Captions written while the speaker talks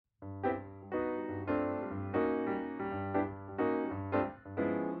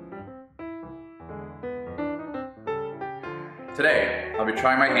Today, I'll be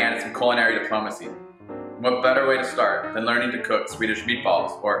trying my hand at some culinary diplomacy. And what better way to start than learning to cook Swedish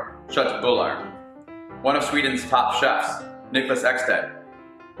meatballs, or köttbullar. One of Sweden's top chefs, Niklas Ekstedt,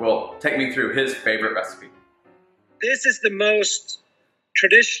 will take me through his favorite recipe. This is the most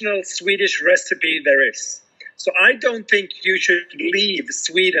traditional Swedish recipe there is. So I don't think you should leave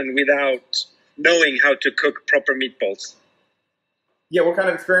Sweden without knowing how to cook proper meatballs. Yeah, what kind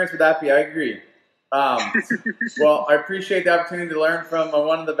of experience would that be? I agree. Well, I appreciate the opportunity to learn from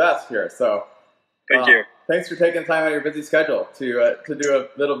one of the best here. So, Thank you. Thanks for taking time out of your busy schedule to do a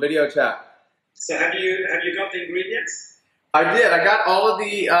little video chat. So have you got the ingredients? I did. I got all of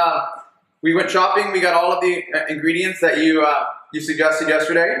the. We went shopping. We got all of the ingredients that you suggested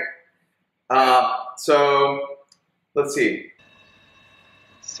yesterday. So let's see.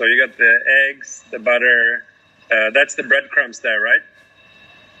 So you got the eggs, the butter. That's the breadcrumbs there, right?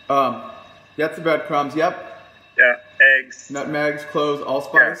 That's the breadcrumbs. Yep. Yeah. Eggs. Nutmegs, cloves,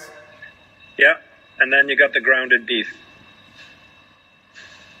 allspice. Yeah. And then you got the grounded beef.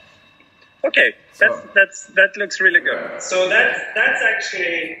 Okay, that looks really good. So that's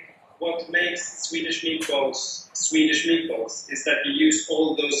actually what makes Swedish meatballs is that you use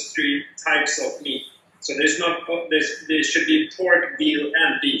all those three types of meat. So there should be pork, veal,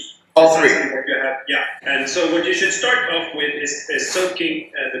 and beef. All three. What you have, yeah. And so what you should start off with is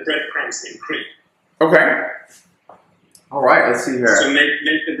soaking the breadcrumbs in cream. Okay. All right. Let's see here. So make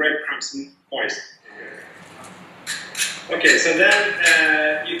the breadcrumbs moist. Okay, so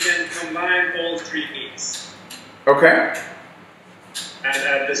then you can combine all three meats. Okay. And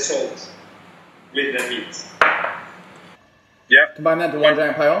add the salt with the meat. Yeah. Combine that to one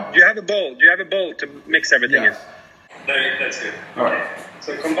giant pile? Do you have a bowl? Do you have a bowl to mix everything in? That's good. All right.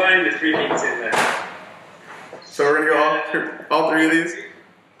 So combine the three meats in there. So we're going to go all three of these?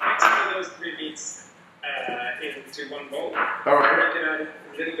 Mix all those three meats into one bowl. All right. You can add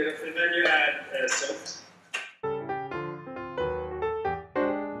a little bit of, and then you add salt.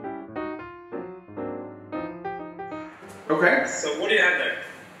 Okay. So what do you have there?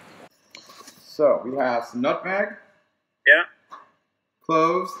 So we have some nutmeg. Yeah.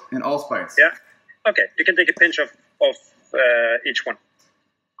 Cloves and allspice. Yeah. Okay. You can take a pinch of each one.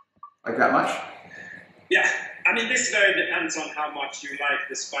 Like that much? Yeah. I mean, this very depends on how much you like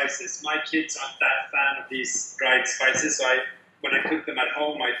the spices. My kids aren't that fan of these dried spices, so when I cook them at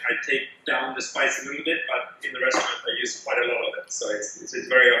home, I take down the spice a little bit, but in the restaurant I use quite a lot of it, so it's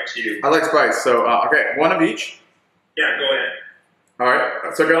very up to you. I like spice, so okay, one of each. Yeah, go ahead. All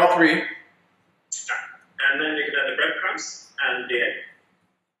right, so I got all three. And then you can add the breadcrumbs and the egg.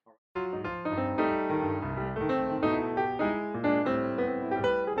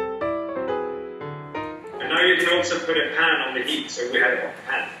 And now you can also put a pan on the heat, so we have a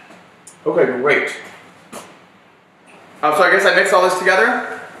pan. Okay, great. So I guess I mix all this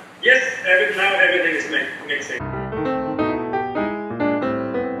together? Yes, now everything is mixing.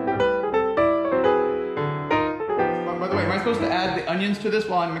 By the way, am I supposed to add the onions to this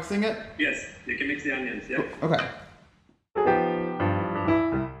while I'm mixing it? Yes, you can mix the onions, yeah. Okay.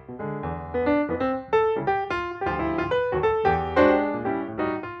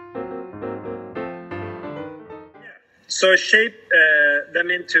 So shape them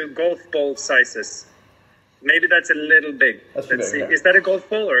into golf ball sizes. Maybe that's a little big. Let's see. Yeah. Is that a golf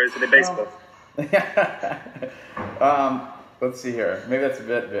ball or is it a baseball? Let's see here. Maybe that's a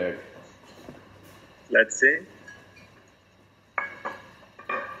bit big. Let's see.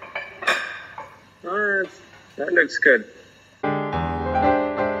 Oh, that looks good.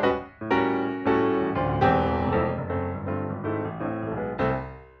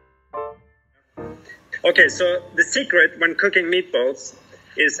 Okay, so the secret when cooking meatballs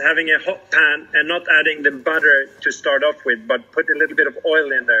is having a hot pan and not adding the butter to start off with, but put a little bit of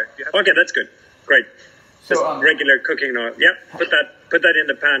oil in there. Okay, that's good. Great. Just regular cooking oil. Yeah, put that in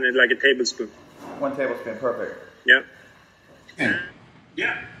the pan in like a tablespoon. 1 tablespoon, perfect. Yeah. Okay.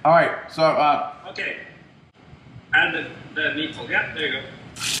 Yeah. All right, so okay. Add the meatball. Yeah, there you go.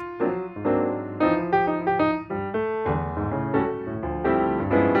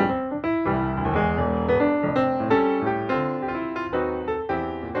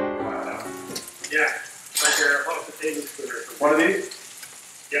 Yeah, like a half a tablespoon or something. one of these?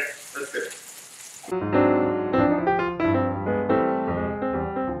 Yeah, that's good.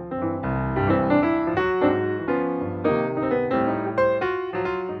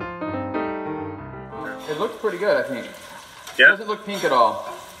 It looks pretty good, I think. Yeah? It doesn't look pink at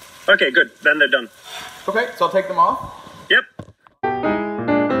all. Okay, good. Then they're done. Okay, so I'll take them off. Yep.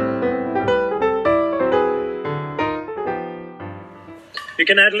 You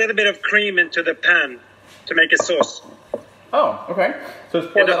can add a little bit of cream into the pan to make a sauce. Oh, okay. So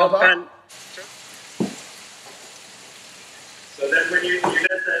just pour that on top? So then when you let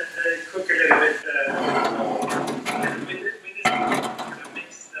that cook a little bit, with this you mix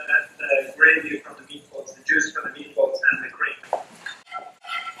that gravy from the meatballs, the juice from the meatballs and the cream.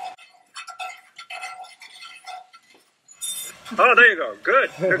 Oh, there you go. Good.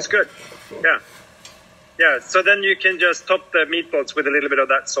 Looks good. Yeah. Yeah, so then you can just top the meatballs with a little bit of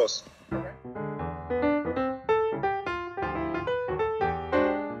that sauce.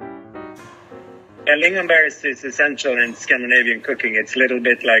 Yeah, lingonberries is essential in Scandinavian cooking. It's a little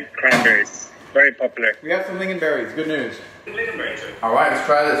bit like cranberries. Very popular. We have some lingonberries. Good news. Lingonberries. All right, let's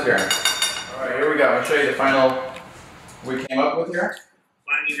try this here. All right, here we go. I'll show you the final we came up with here.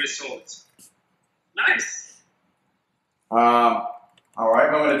 Final result. Nice. All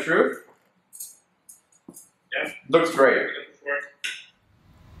right, moment of truth. Yeah. Looks great.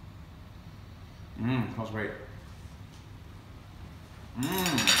 Smells great.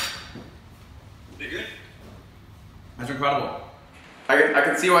 They good? That's incredible. I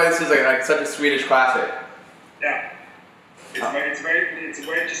can see why this is like such a Swedish classic. Yeah. It's a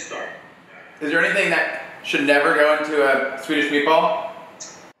way to start. Is there anything that should never go into a Swedish meatball?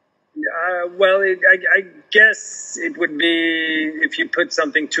 Well, I guess it would be if you put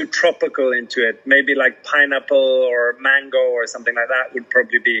something too tropical into it. Maybe like pineapple or mango or something like that would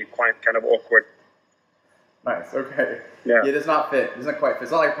probably be quite kind of awkward. Nice, okay. Yeah. It does not fit. It doesn't quite fit.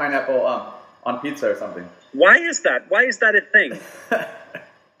 It's not like pineapple on pizza or something. Why is that? Why is that a thing?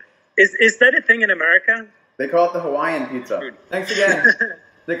 Is that a thing in America? They call it the Hawaiian pizza. Food. Thanks again,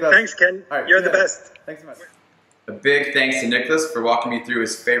 Niklas. Thanks, Ken. All right, You're the best. Thanks so much. A big thanks to Niklas for walking me through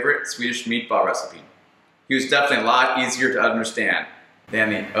his favorite Swedish meatball recipe. He was definitely a lot easier to understand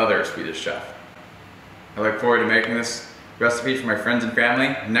than the other Swedish chef. I look forward to making this recipe for my friends and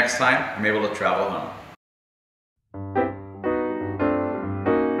family next time I'm able to travel home.